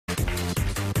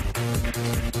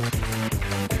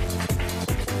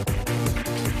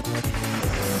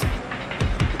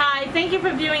thank you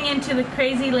for viewing into the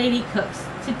Crazy Lady Cooks.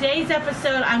 Today's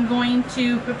episode I'm going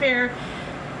to prepare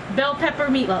bell pepper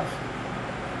meatloaf.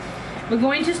 We're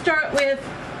going to start with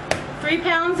 3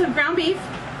 pounds of ground beef.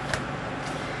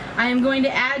 I am going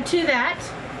to add to that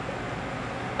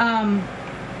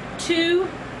 2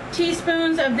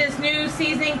 teaspoons of this new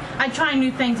seasoning. I try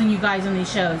new things on you guys on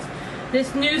these shows.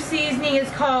 This new seasoning is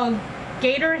called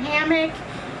Gator Hammock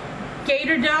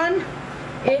Gator Done.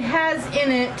 It has in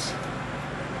it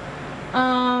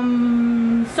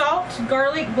salt,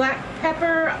 garlic, black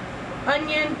pepper,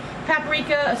 onion,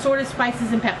 paprika, assorted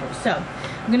spices, and peppers. So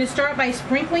I'm going to start by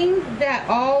sprinkling that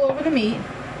all over the meat.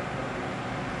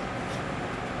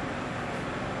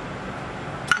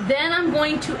 Then I'm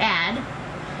going to add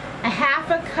a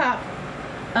 1/2 cup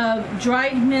of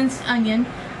dried minced onion.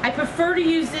 I prefer to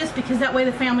use this because that way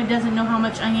the family doesn't know how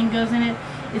much onion goes in it.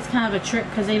 It's kind of a trick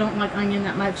because they don't like onion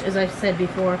that much, as I've said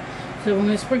before. So we're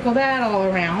going to sprinkle that all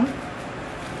around.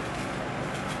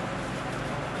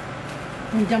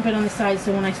 And dump it on the side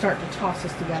so when I start to toss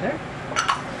this together.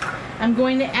 I'm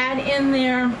going to add in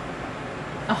there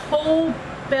a whole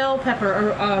bell pepper, or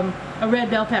a red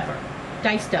bell pepper,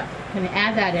 diced up. I'm going to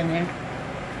add that in there.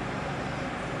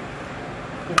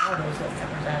 Get all those little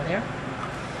peppers out of there.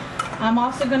 I'm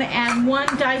also going to add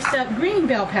 1 diced up green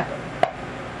bell pepper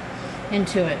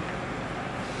into it.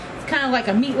 It's kind of like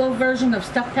a meatloaf version of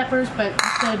stuffed peppers, but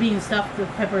instead of being stuffed, the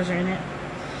peppers are in it.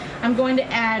 I'm going to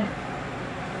add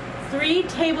 3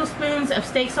 tablespoons of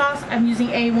steak sauce. I'm using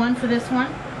A1 for this one.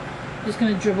 Just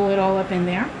going to dribble it all up in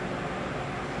there.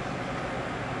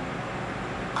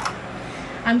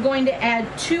 I'm going to add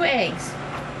 2 eggs.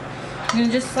 I'm going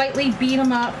to just slightly beat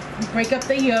them up, break up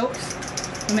the yolks.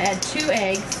 I'm going to add 2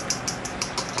 eggs.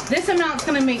 This amount's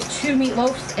going to make 2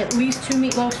 meatloafs, at least 2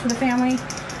 meatloafs for the family.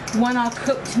 One I'll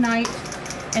cook tonight,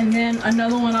 and then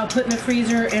another one I'll put in the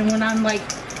freezer, and when I'm like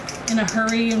in a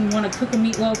hurry and want to cook a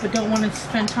meatloaf but don't want to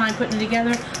spend time putting it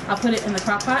together, I'll put it in the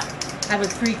crock pot. I have a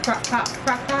 3 crock pot,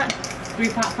 3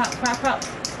 pot crock pot.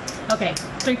 Okay,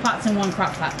 3 pots in 1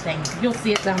 crock pot thing. You'll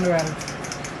see it down the road.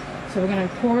 So we're going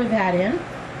to pour that in.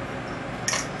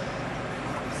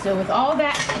 So with all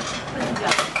that put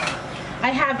together,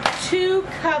 I have 2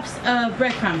 cups of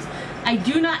breadcrumbs. I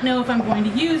do not know if I'm going to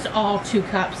use all 2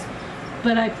 cups,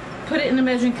 but I put it in a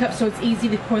measuring cup so it's easy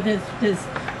to pour this, because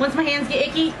once my hands get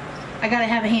icky, I gotta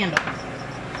have a handle.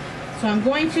 So I'm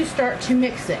going to start to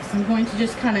mix this. I'm going to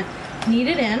just kind of knead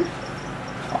it in.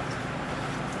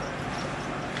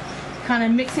 Kind of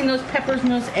mixing those peppers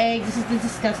and those eggs. This is the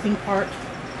disgusting part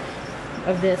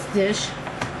of this dish.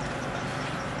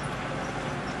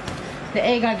 The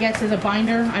egg, I guess, is a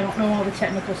binder. I don't know all the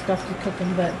technical stuff to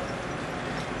cooking, but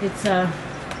it's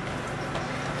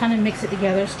kind of mix it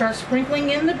together. Start sprinkling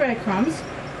in the breadcrumbs.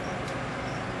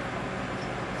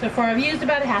 So far I've used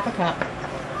about a 1/2 cup.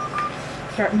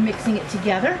 Start mixing it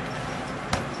together.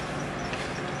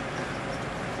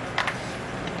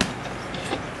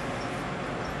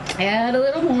 Add a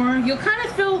little more. You'll kind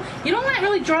of feel, you don't want it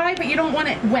really dry, but you don't want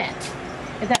it wet,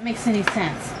 if that makes any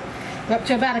sense. We're up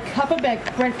to about a cup of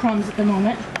breadcrumbs at the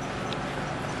moment.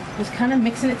 Just kind of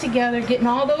mixing it together, getting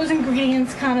all those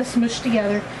ingredients kind of smushed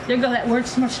together. There you go, that word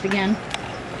smushed again.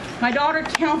 My daughter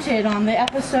counted on the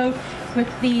episode with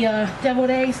the deviled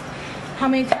eggs how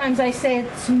many times I said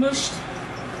smushed.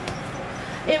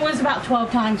 It was about 12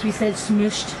 times we said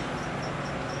smushed.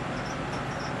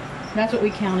 That's what we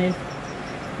counted.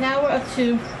 Now we're up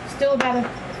to still about a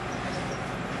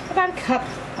cup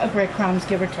of breadcrumbs,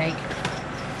 give or take.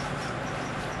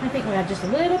 I think we'll add just a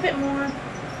little bit more.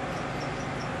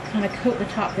 Kind of coat the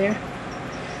top there.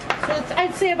 So it's,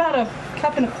 I'd say about a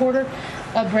 1.25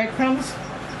 cups of breadcrumbs.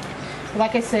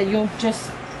 Like I said, you'll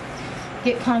just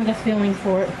get kind of the feeling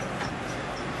for it.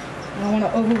 I don't want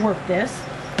to overwork this.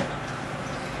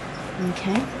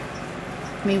 Okay.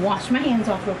 Let me wash my hands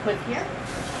off real quick here.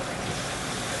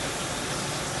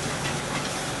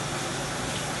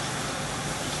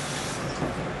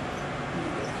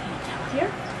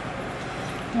 Here.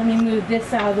 Let me move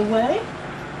this out of the way.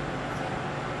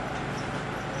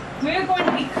 We're going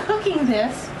to be cooking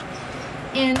this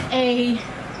in a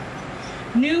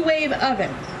new wave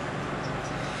oven.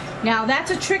 Now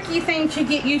that's a tricky thing to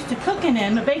get used to cooking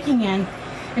in, baking in,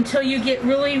 until you get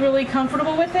really, really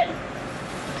comfortable with it.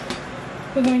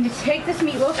 We're going to take this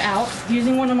meatloaf out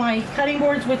using one of my cutting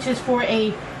boards, which is for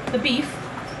the beef.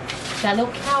 That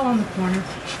little cow on the corner.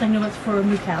 I know it's for a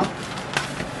moo cow.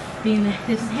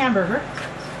 This is hamburger.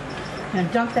 I'm going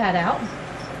to dump that out.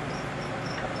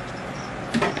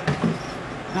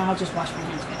 I'll just wash my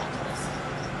hands good after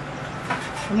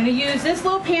this. I'm going to use this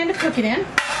little pan to cook it in.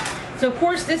 So of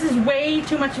course this is way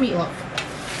too much meatloaf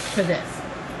for this.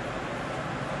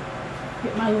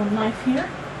 Get my little knife here.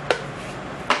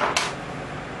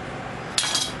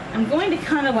 I'm going to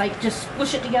kind of like just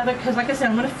squish it together because, like I said,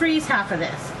 I'm going to freeze half of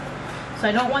this. So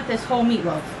I don't want this whole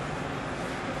meatloaf.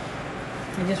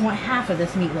 I just want half of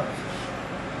this meatloaf.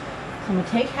 So I'm going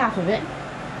to take half of it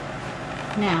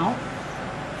now.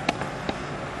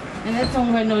 And that's the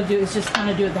only way I know to do it, is just kind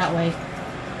of do it that way.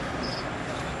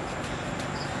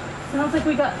 Sounds like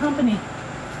we got company.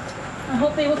 I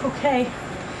hope they look okay,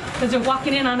 because they're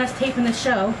walking in on us taping the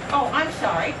show. Oh, I'm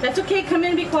sorry. That's okay, come in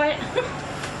and be quiet.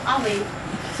 I'll leave.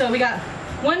 So we got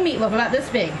one meatloaf about this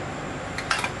big.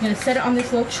 I'm going to set it on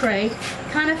this little tray,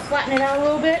 kind of flatten it out a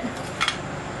little bit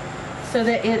so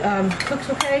that it cooks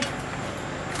okay.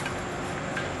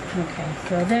 Okay,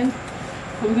 so then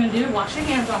what we're going to do, wash your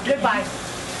hands off. Goodbye.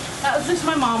 That was just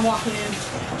my mom walking in.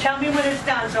 Tell me when it's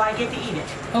done so I get to eat it.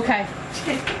 Okay.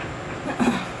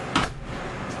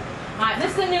 Alright,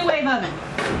 this is the New Wave oven.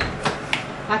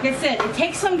 Like I said, it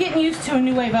takes some getting used to a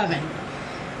New Wave oven.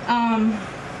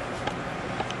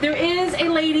 There is a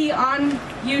lady on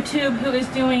YouTube who is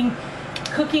doing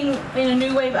cooking in a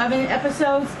New Wave oven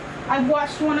episodes. I've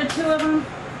watched one or two of them.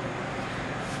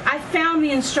 I found the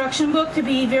instruction book to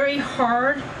be very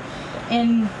hard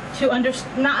and to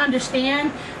not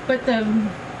understand, but the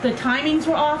timings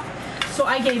were off, so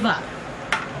I gave up.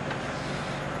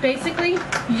 Basically,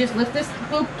 you just lift this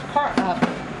little part up.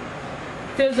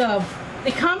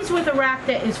 It comes with a rack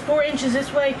that is 4 inches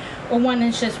this way or 1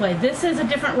 inch this way. This is a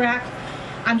different rack.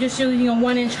 I'm just using a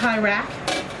 1 inch high rack.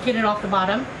 Get it off the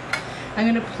bottom. I'm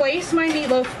going to place my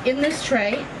meatloaf in this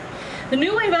tray. The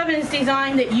New Wave oven is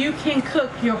designed that you can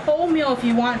cook your whole meal if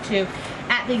you want to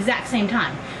at the exact same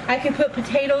time. I could put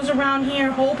potatoes around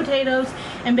here, whole potatoes,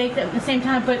 and bake them at the same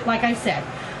time, but like I said,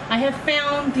 I have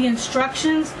found the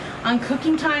instructions on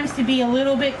cooking times to be a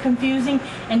little bit confusing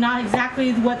and not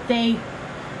exactly what they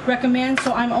recommend,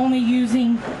 so I'm only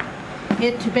using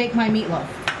it to bake my meatloaf.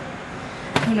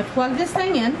 I'm going to plug this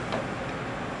thing in.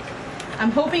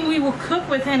 I'm hoping we will cook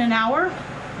within an hour.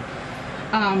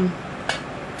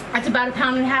 That's about 1.5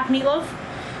 pounds meatloaf.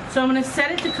 So I'm going to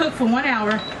set it to cook for 1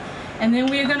 hour, and then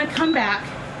we're going to come back.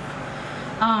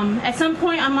 At some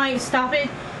point I might stop it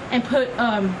and put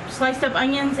sliced up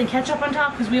onions and ketchup on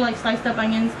top, because we like sliced up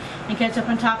onions and ketchup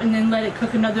on top, and then let it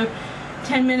cook another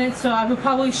 10 minutes. So I will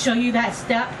probably show you that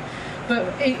step,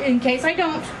 but in case I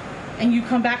don't and you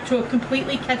come back to a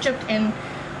completely ketchup and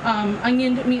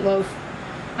onioned meatloaf,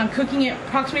 I'm cooking it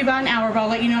approximately about an hour, but I'll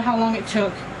let you know how long it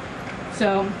took.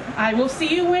 So I will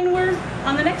see you when we're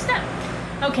on the next step.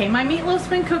 Okay, my meatloaf's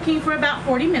been cooking for about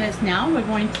 40 minutes now. We're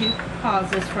going to pause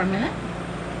this for a minute.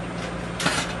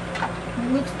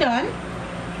 It looks done.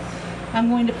 I'm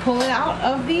going to pull it out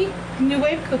of the New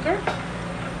Wave cooker.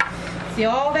 See,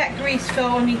 all that grease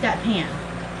fell underneath that pan.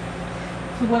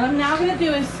 So what I'm now going to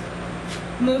do is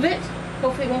move it,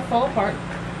 hopefully it won't fall apart,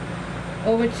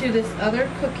 over to this other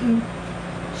cooking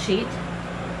sheet.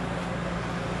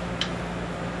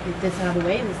 Get this out of the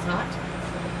way, this is hot.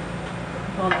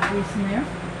 Put all that grease in there.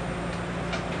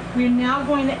 We're now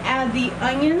going to add the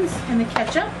onions and the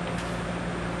ketchup.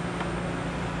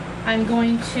 I'm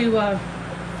going to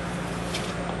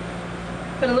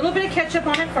put a little bit of ketchup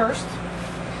on it first.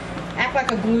 Act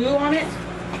like a glue on it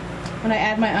when I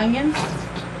add my onions.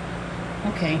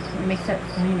 Okay, it makes that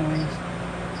funny noise.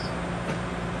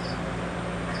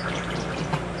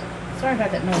 Sorry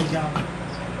about that noise, y'all.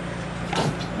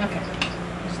 Okay,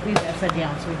 just leave it upside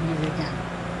down so we can use it again.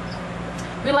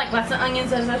 We like lots of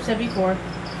onions, as I've said before.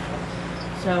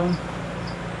 So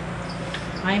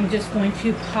I'm just going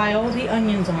to pile the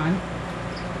onions on,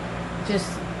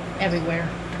 just everywhere.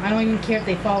 I don't even care if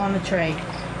they fall on the tray,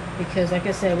 because like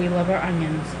I said, we love our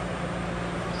onions.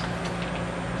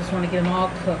 Just want to get them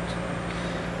all cooked.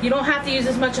 You don't have to use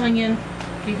as much onion.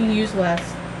 You can use less.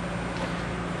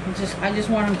 I just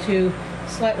want them to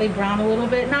slightly brown a little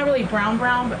bit. Not really brown,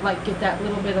 but like get that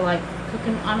little bit of like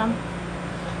cooking on them.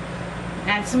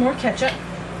 Add some more ketchup.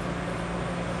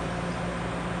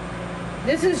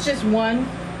 This is just one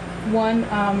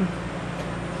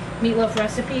meatloaf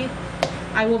recipe.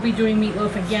 I will be doing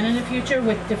meatloaf again in the future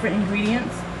with different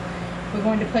ingredients. We're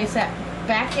going to place that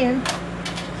back in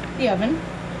the oven.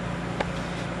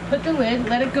 Put the lid,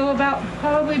 let it go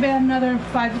probably about another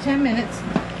 5 to 10 minutes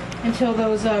until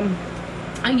those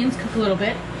onions cook a little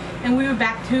bit. And we were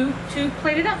back to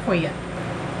plate it up for you.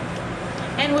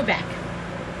 And we're back.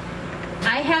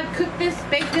 I have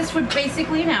baked this for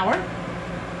basically an hour.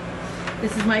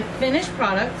 This is my finished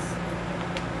products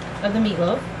of the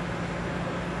meatloaf.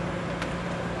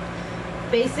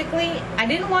 Basically, I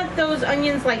didn't want those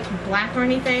onions like black or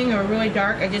anything or really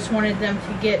dark. I just wanted them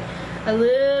to get a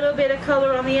little bit of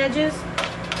color on the edges.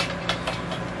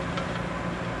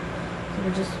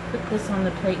 we'll just put this on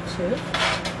the plate too.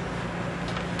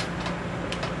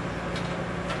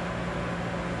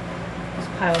 Just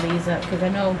pile these up because I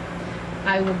know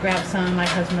I will grab some, my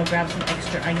husband will grab some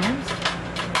extra onions.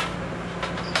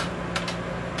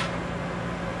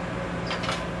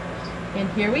 And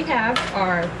here we have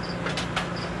our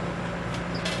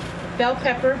bell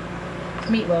pepper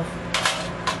meatloaf.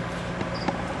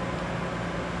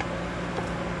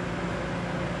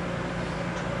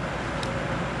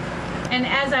 And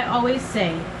as I always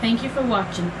say, thank you for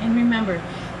watching, and remember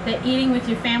that eating with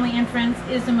your family and friends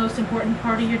is the most important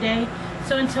part of your day.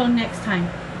 So until next time,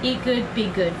 eat good, be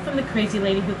good, from the crazy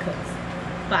lady who cooks.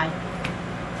 Bye.